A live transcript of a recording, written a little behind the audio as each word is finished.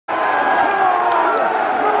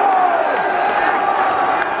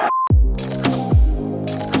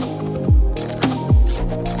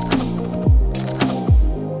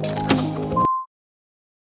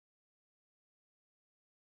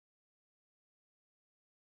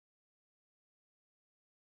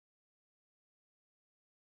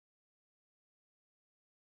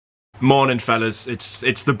Morning, fellas.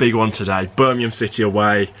 It's the big one today. Birmingham City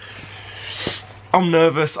away. I'm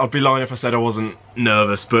nervous. I'd be lying if I said I wasn't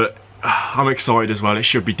nervous, but I'm excited as well. It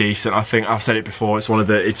should be decent. I think I've said it before. It's one of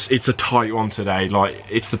the. It's a tight one today. Like,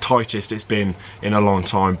 it's the tightest it's been in a long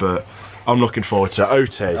time. But I'm looking forward to it.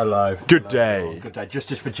 OT. Hello. Good day. Good day.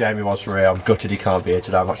 Justice for Jamie was for here. I'm gutted he can't be here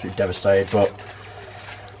today. I'm absolutely devastated, but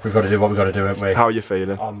we've got to do what we've got to do, haven't we? How are you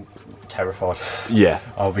feeling? I'm terrified. Yeah.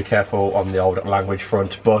 I'll be careful on the old language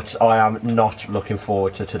front, but I am not looking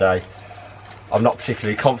forward to today. I'm not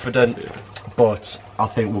particularly confident, but I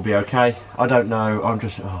think we'll be okay. I don't know. I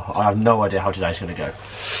have no idea how today's going to go.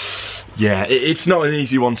 Yeah, it's not an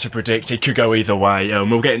easy one to predict. It could go either way.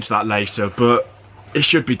 We'll get into that later, but it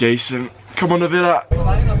should be decent. Come on, Villa.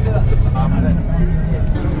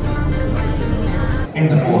 In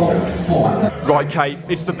the portrait format. Right, Kate,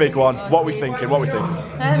 it's the big one. What are we thinking? What are we thinking?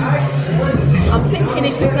 I'm thinking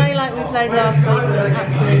if we play like we played last week, we'll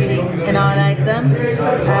absolutely annihilate them.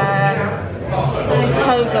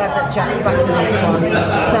 So glad that Jack's back for this one. So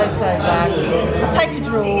glad. I'll take a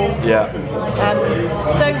draw. Yeah.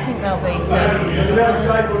 Don't think they'll beat us.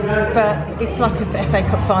 But it's like a FA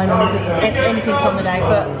Cup final, isn't it? Anything's on the day.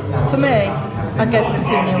 But for me, I'd go for the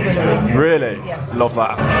 2-0 Villa win. Really? Yeah. Love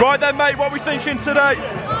that. Right then, mate, what are we thinking today?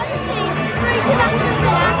 I think 3 to Aston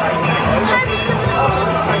Villa. Toby's going to score.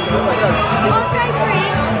 Andre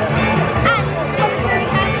Green and Toby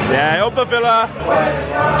Birmingham. Yeah, up the Villa.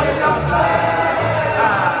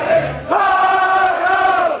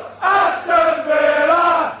 Aston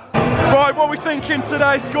Villa. Right, what are we thinking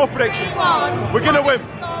today? Score prediction. We're going to win.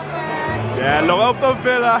 Yeah, love up the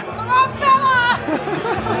Villa. Come on, Villa!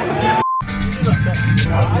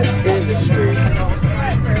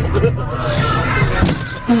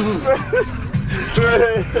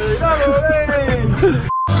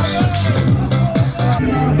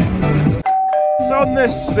 It's on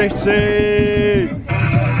this city.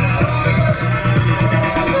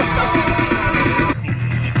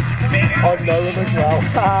 I know him as well.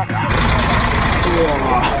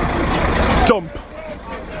 Dump.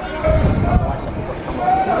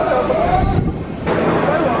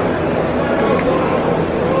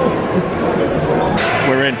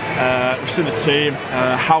 We're in. We've seen the team.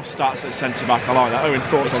 House starts at centre back. I like that. Owen,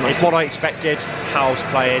 thoughts on that? It's what I expected. House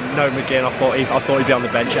playing, no McGinn. I thought he'd be on the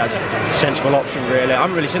bench as a sensible option, really. I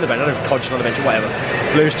haven't really seen the bench. I don't know if Codge's on the bench or whatever.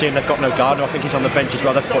 Blues team, they've got no Gardner. I think he's on the bench as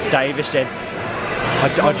well. They've put Davis in.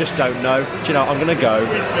 I just don't know. Do you know? I'm gonna go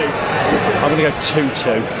 2-2.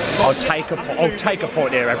 I'll take a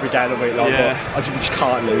point here every day of the week. Like, yeah. We just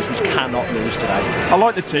can't lose. We just cannot lose today. I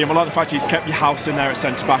like the team. I like the fact he's kept your House in there at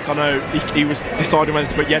centre back. I know he was deciding whether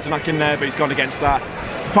to put Jedinak in there, but he's gone against that.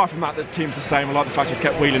 Apart from that, the team's the same. I like the fact he's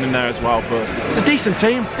kept Whelan in there as well. But it's a decent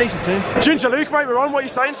team. Decent team. Ginger Luke, mate, we're on. What are you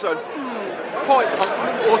saying, son? Quite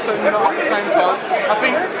confident, also not at the same time. I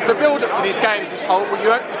think the build up to these games is horrible.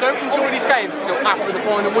 You don't enjoy these games until after the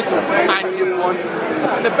final whistle and you've won.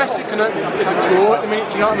 The best it can hope is a draw at the minute,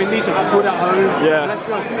 do you know what I mean? These are good at home. Yeah. And let's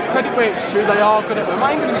be honest, the credit where it's true, they are good at home.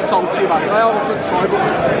 I ain't going to be salty about it, they are a good side, but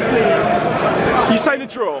please. You saying a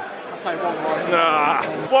draw? I say 1-1. Nah.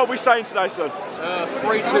 What are we saying today, son?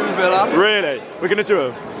 3-2 Villa. Really? We're going to do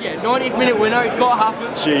it? Yeah, 90th minute winner, it's got to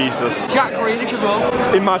happen. Jesus. Jack Grealish as well.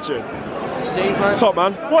 Imagine. Steve, mate. Top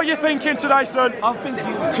man. What are you thinking today, son? I'm thinking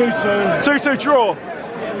 2-2. 2-2 draw?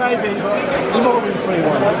 maybe, but you might win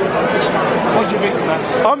 3-1. What do you think, Max?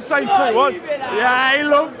 I'm saying 2-1. Yeah, he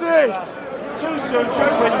loves it. 2-2,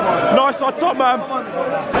 3-1. Nice one, top man.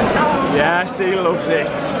 Yes, he loves it.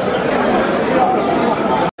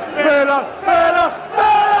 Villa, Villa,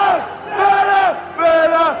 Villa,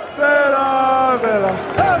 Villa, Villa, Villa, Villa.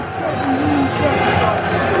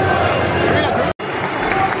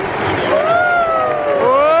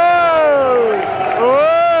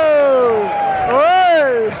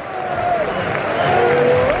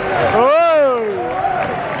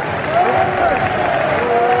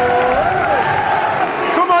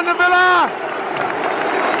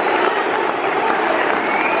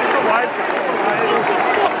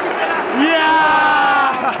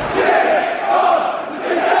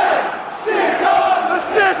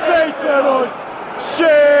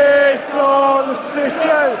 Shit on the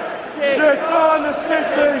city! Shit on the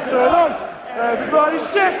city tonight! Everybody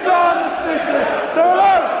shit on the city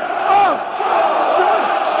tonight! Oh!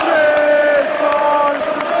 Shit on the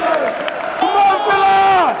city! Come on, Villa!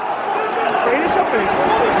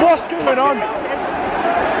 What's going on?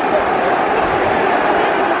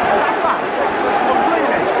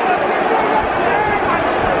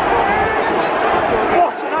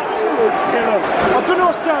 I don't know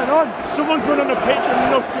what's going on. Someone's run on the pitch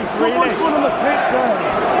and nothing. Someone's run on the pitch there.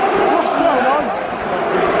 What's going on?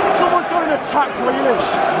 Someone attack Grealish.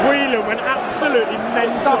 Whelan went absolutely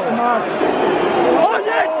mental. That's mad. Oh,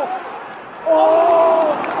 yeah!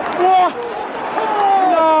 Oh! What?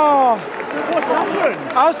 No! What's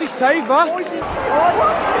happened? How's he saved that?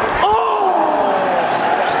 Oh!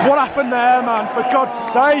 What happened there, man? For God's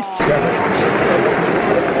sake!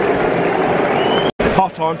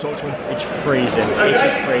 Half time, talk to him. It's freezing.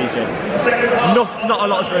 It's freezing. Not a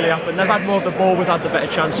lot has really happened. They've had more of the ball. We've had the better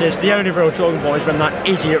chances. The only real talking point is when that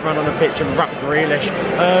idiot ran on the pitch and wrapped Grealish.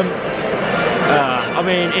 I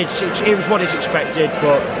mean, it was what is expected,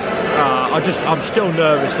 but I'm still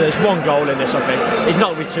nervous. There's one goal in this, I think. It's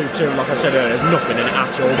not with 2-2, like I said earlier. There's nothing in it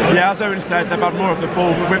at all. Yeah, as Owen said, they've had more of the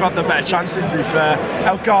ball, but we've had the better chances, to be fair.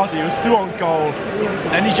 El Ghazi was through on goal,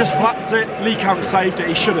 and he just flapped it. Lee Camp saved it.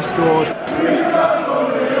 He should have scored.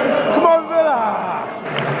 Come on, Villa!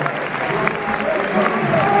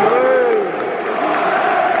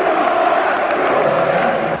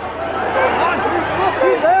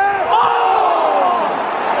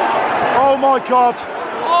 Oh my God!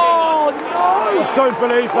 Oh no! I don't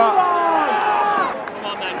believe that. Come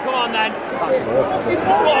on then, come on then.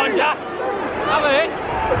 Come on, Jack. Have it.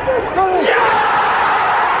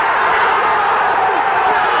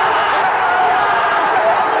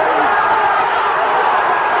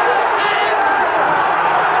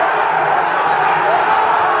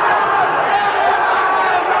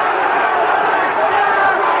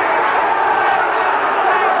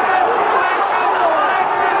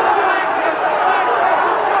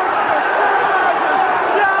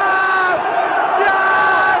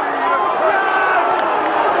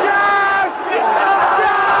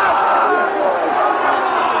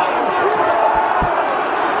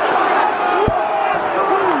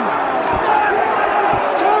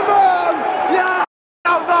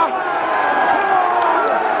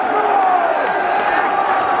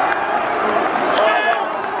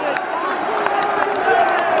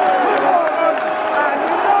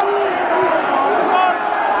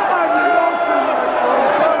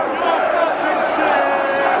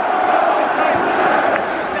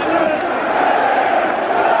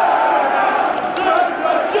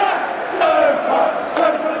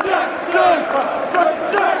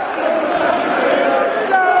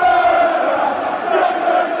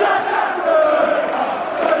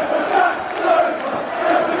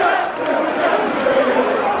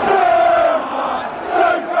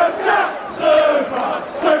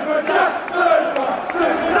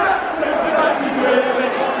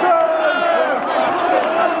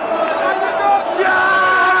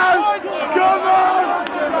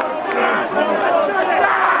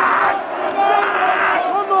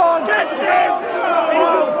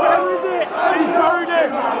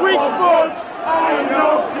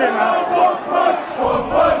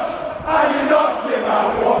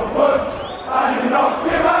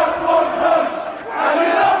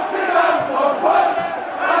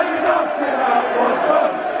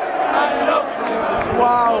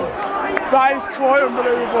 Wow, that is quite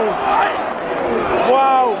unbelievable.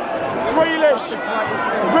 Wow, Grealish,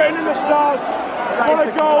 written in the stars. What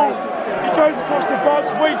a goal. He goes across the box,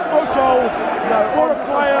 weak foot goal. What a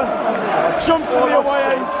player. Jumps to the away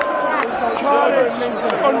end. Carnage,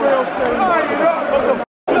 unreal scenes. Of the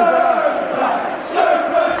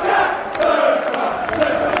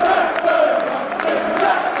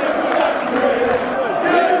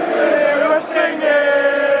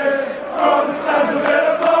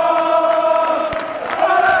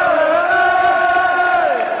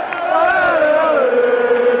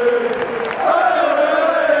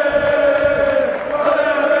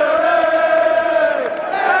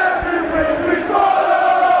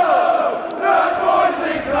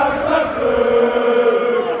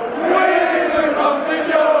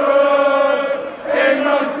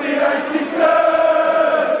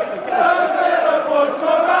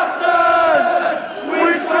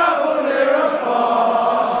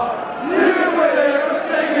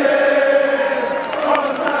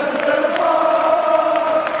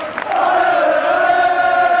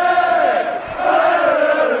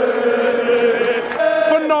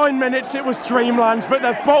minutes it was Dreamland, but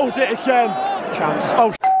they've bottled it again. Chance.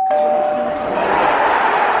 Oh,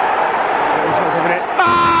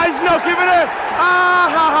 he's not giving it!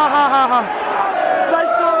 They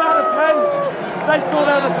thought they had a pen. They thought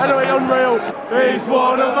they had a penalty, unreal. He's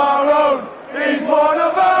one of our own. He's one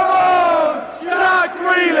of our own. Jack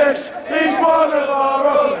Grealish, he's one of our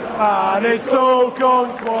own. And it's all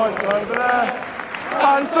gone quiet over there.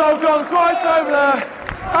 And it's all gone quiet over there.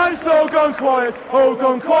 And it's all gone quiet, all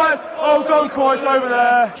gone quiet over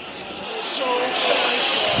there.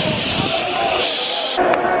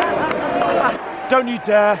 Don't you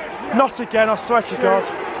dare, not again, I swear to God.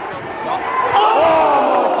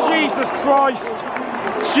 Oh, Jesus Christ.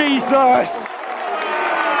 Jesus.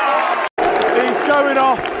 He's going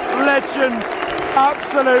off. Legend.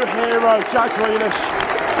 Absolute hero, Jack Grealish.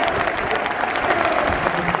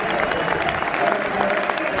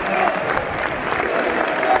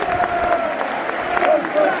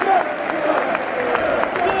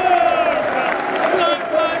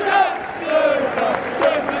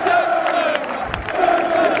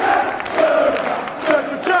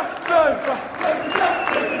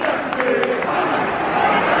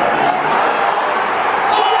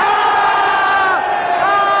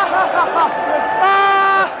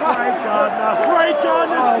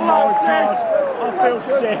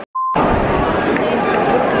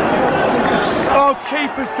 Oh,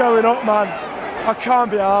 keeper's going up, man. I can't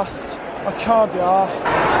be arsed. I can't be arsed.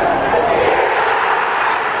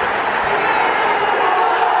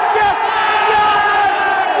 Yes! Yes!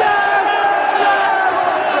 Yes!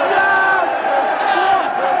 Yes!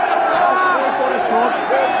 Yes!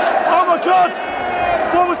 Oh my God!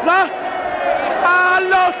 What was that? Ah,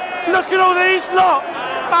 look at all these lot.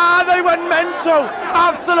 Ah, they went mental.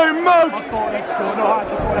 Absolute mugs. I thought they'd scored. No, I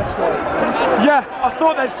thought they'd scored. Yeah, I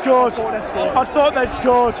thought they'd scored. I thought they'd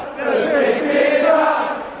scored.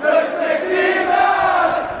 The 60 is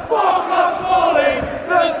ours. Falkland's falling.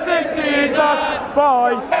 The city is ours.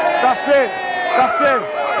 Bye. That's it. That's it.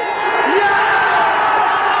 Yeah!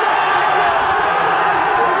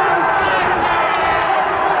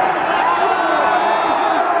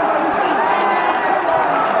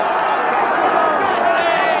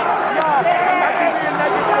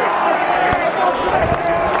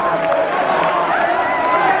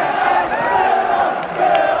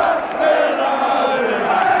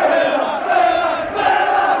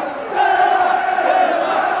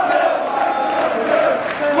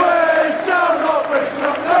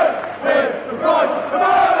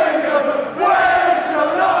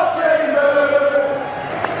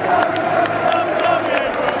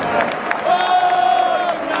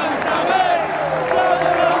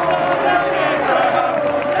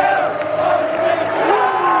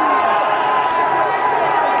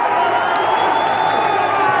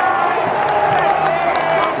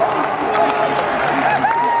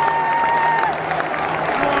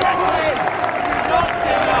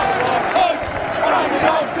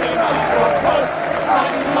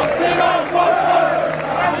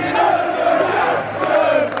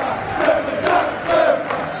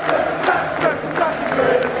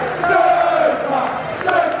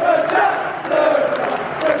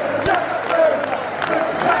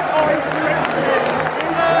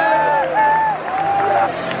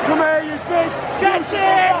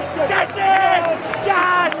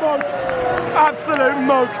 Absolute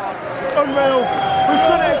mugs. Unreal. We've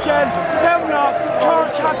done it again. Them lot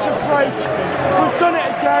can't catch a break. We've done it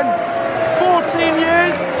again. 14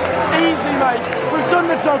 years. Easy, mate. We've done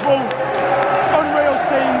the double. Unreal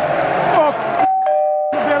scenes. Oh,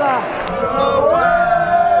 Villa.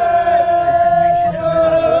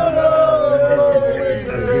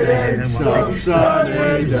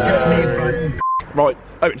 Right,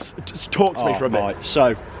 talk to me for a bit. Right, so,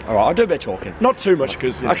 alright, I'll do a bit of talking. Not too much,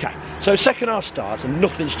 because... Okay, so second half starts and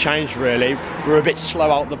nothing's changed really. We're a bit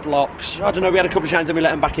slow out the blocks. I don't know, we had a couple of chances and we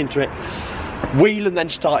let them back into it. Whelan then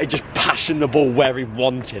started just passing the ball where he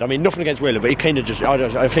wanted. I mean, nothing against Whelan, but he kind of just,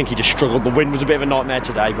 I think he just struggled. The wind was a bit of a nightmare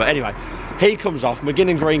today, but anyway. He comes off, McGinn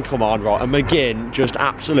and Green come on, right, and McGinn just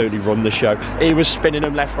absolutely run the show. He was spinning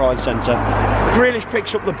them left, right and centre. Grealish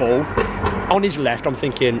picks up the ball on his left. I'm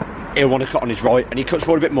thinking he'll want to cut on his right, and he cuts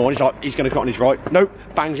forward a bit more and he's like, he's going to cut on his right. Nope,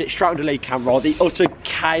 bangs it straight onto League camp, right. The utter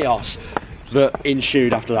chaos that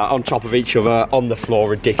ensued after that, on top of each other, on the floor,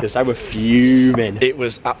 ridiculous. They were fuming. It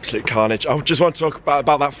was absolute carnage. I just want to talk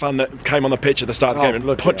about that fan that came on the pitch at the start of the game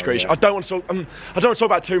and punched Grealish. Yeah. I don't want to talk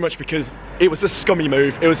about it too much because it was a scummy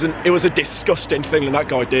move. It was a disgusting thing that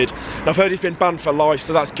guy did. And I've heard he's been banned for life,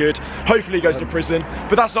 so that's good. Hopefully he goes to prison.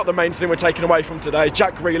 But that's not the main thing we're taking away from today.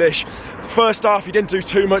 Jack Grealish, first half he didn't do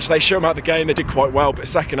too much. They shut him out of the game. They did quite well. But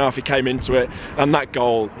second half he came into it, and that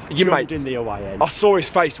goal, jumped in the away end. I saw his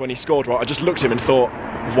face when he scored. Right, I just looked at him and thought,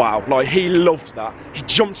 wow, like he loved that. He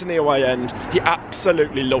jumped in the away end. He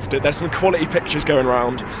absolutely loved it. There's some quality pictures going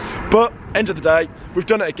around. But end of the day, we've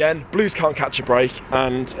done it again. Blues can't catch a break,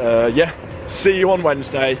 and yeah, see you on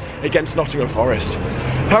Wednesday against Nottingham Forest.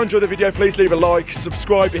 If you enjoyed the video, please leave a like,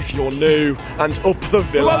 subscribe if you're new, and up the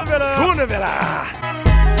Villa. Corner Villa!